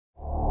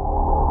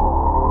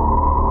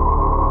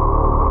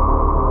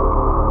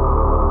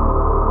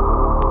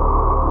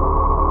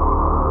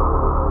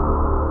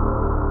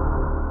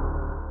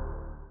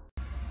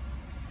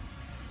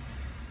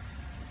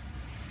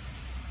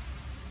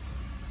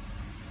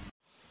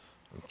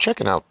I'm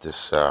checking out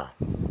this, it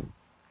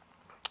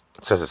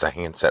says it's a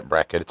handset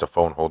bracket. It's a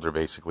phone holder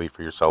basically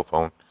for your cell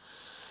phone.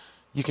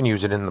 You can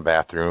use it in the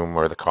bathroom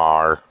or the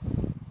car,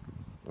 and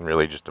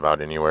really just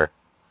about anywhere.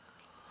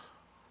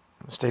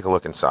 Let's take a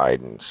look inside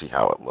and see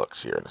how it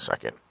looks here in a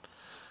second.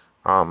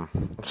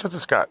 It says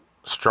it's got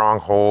strong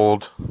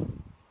hold.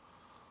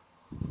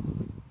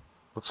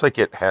 Looks like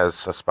it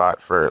has a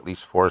spot for at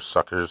least 4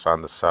 suckers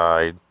on the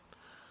side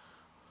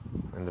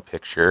in the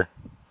picture.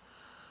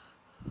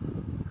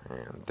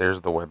 And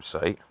there's the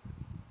website.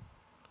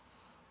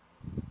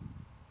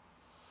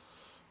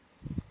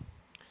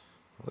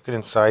 Looking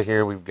inside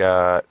here, we've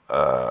got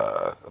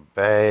a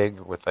bag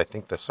with, I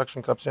think, the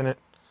suction cups in it.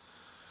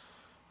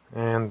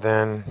 And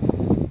then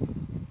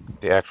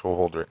the actual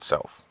holder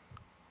itself.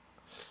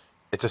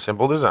 It's a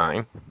simple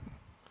design.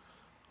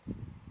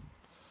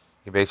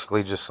 You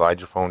basically just slide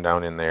your phone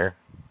down in there,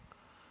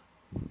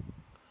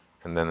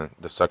 and then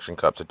the suction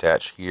cups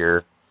attach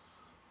here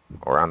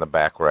or on the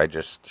back where I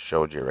just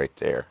showed you right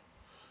there.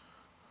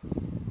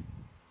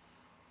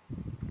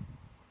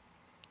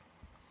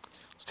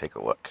 Let's take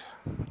a look.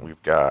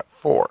 We've got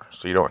 4,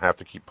 so you don't have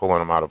to keep pulling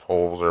them out of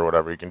holes or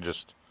whatever. You can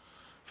just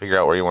figure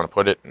out where you want to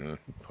put it and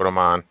put them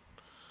on.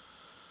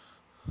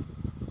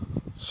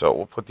 So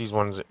we'll put these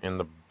ones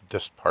in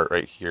this part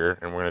right here,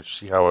 and we're going to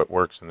see how it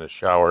works in the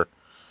shower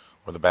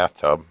or the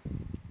bathtub.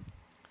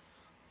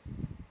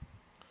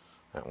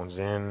 That one's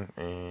in,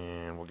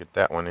 and we'll get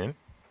that one in.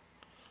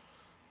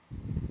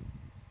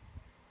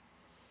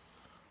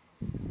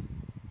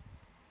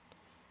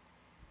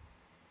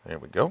 There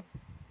we go.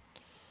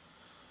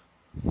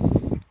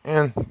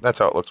 And that's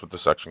how it looks with the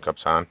suction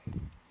cups on.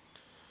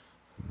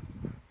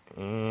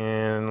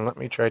 And let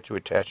me try to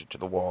attach it to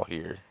the wall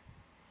here.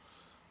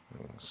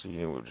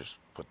 See, we'll just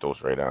put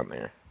those right on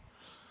there.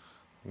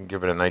 And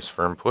give it a nice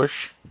firm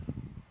push.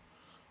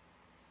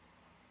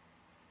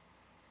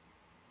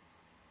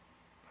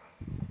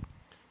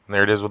 And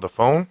there it is with the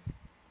phone.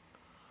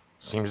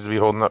 Seems to be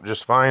holding up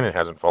just fine. It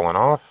hasn't fallen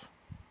off.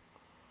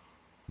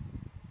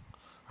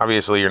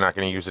 Obviously, you're not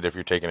going to use it if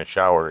you're taking a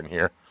shower in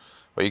here.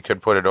 But you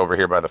could put it over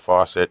here by the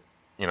faucet,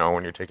 you know,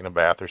 when you're taking a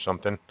bath or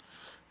something.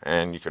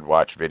 And you could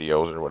watch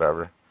videos or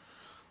whatever.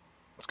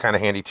 It's kind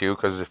of handy too,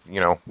 because if, you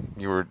know,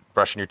 you were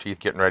brushing your teeth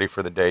getting ready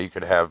for the day, you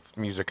could have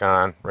music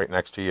on right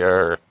next to you,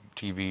 or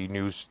TV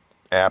news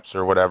apps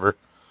or whatever.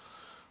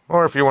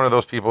 Or if you're one of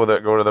those people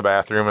that go to the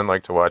bathroom and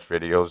like to watch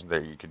videos,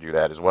 there you could do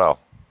that as well.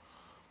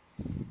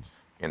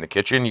 In the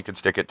kitchen, you could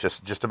stick it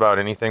to just about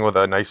anything with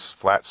a nice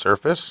flat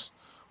surface.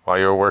 While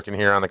you're working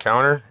here on the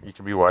counter, you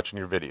could be watching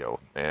your video.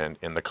 And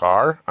in the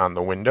car, on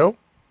the window,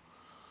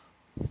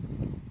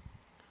 you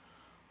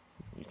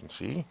can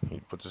see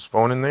he puts his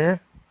phone in there,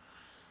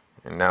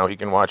 and now he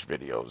can watch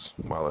videos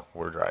while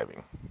we're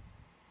driving.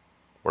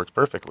 Works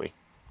perfectly.